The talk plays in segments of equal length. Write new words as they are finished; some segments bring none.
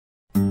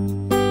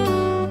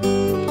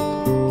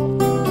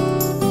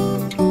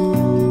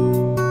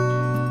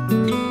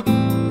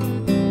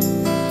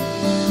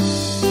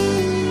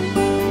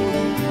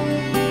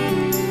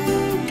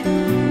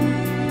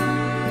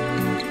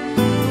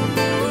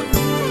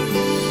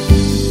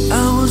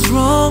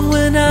wrong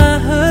when I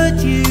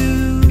hurt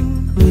you?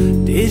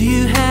 Did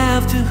you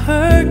have to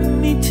hurt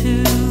me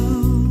too?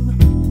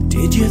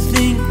 Did you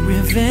think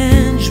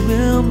revenge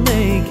will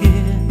make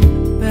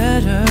it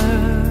better?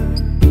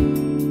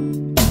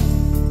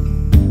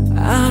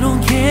 I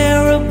don't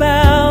care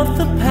about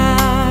the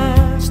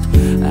past,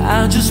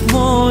 I just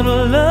want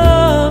a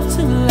love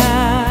to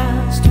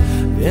last.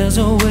 There's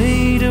a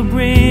way to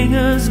bring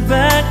us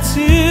back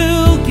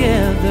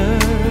together.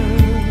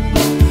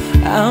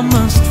 I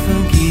must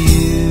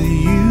forgive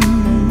you,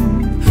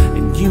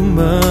 and you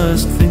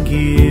must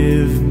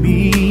forgive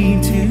me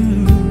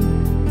too.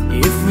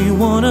 If we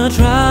wanna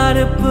try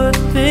to put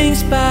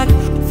things back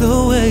the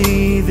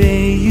way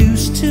they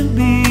used to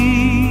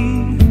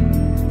be.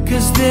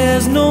 'Cause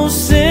there's no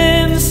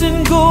sense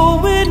in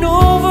going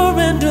over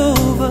and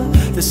over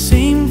the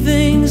same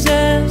things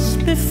as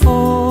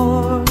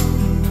before.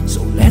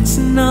 So let's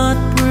not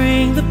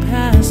bring the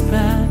past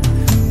back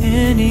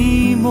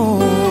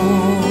anymore.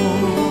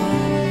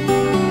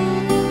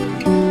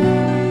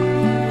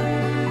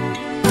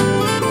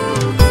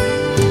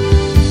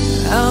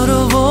 Out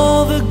of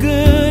all the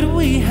good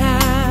we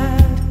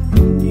had,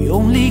 you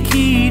only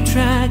keep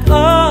track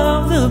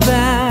of the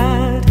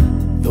bad.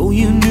 Though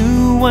you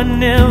knew I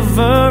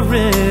never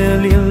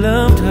really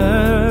loved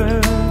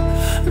her.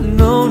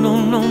 No, no,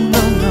 no,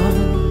 no, no.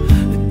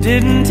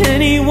 Didn't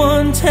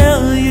anyone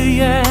tell you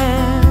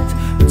yet?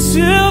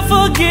 To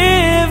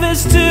forgive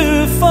is to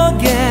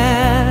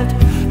forget.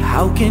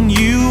 How can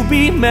you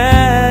be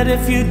mad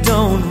if you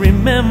don't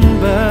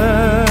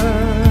remember?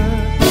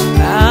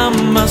 I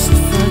must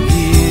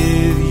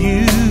forgive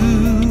you,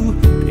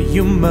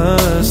 you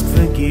must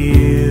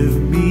forgive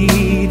me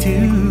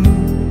too.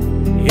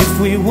 If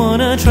we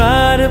wanna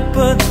try to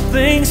put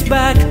things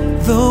back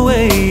the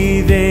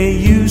way they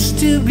used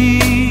to be.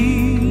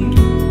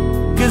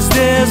 'Cause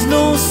there's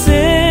no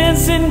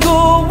sense in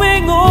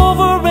going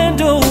over and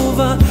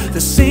over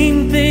the same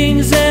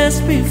things as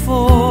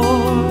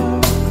before.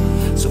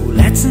 So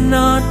let's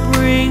not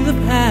bring the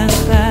past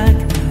back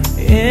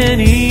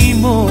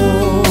anymore.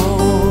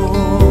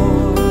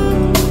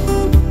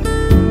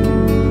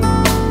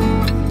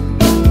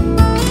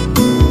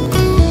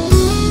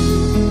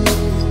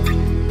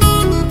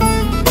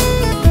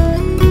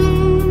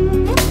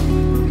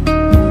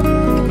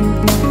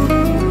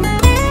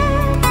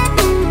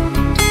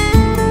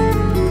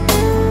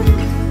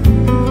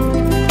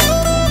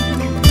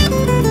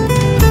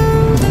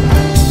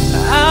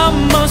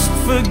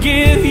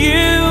 Forgive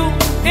you,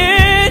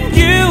 and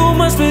you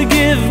must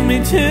forgive me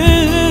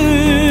too.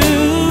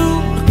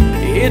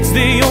 It's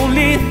the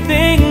only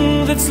thing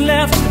that's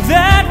left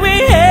that we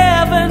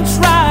haven't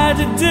tried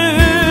to do.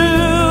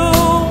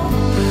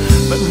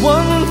 But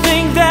one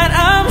thing that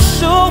I'm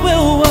sure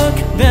will work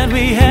that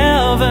we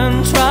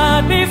haven't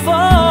tried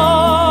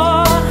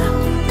before.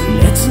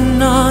 Let's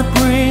not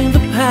bring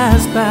the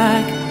past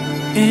back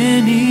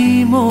anymore.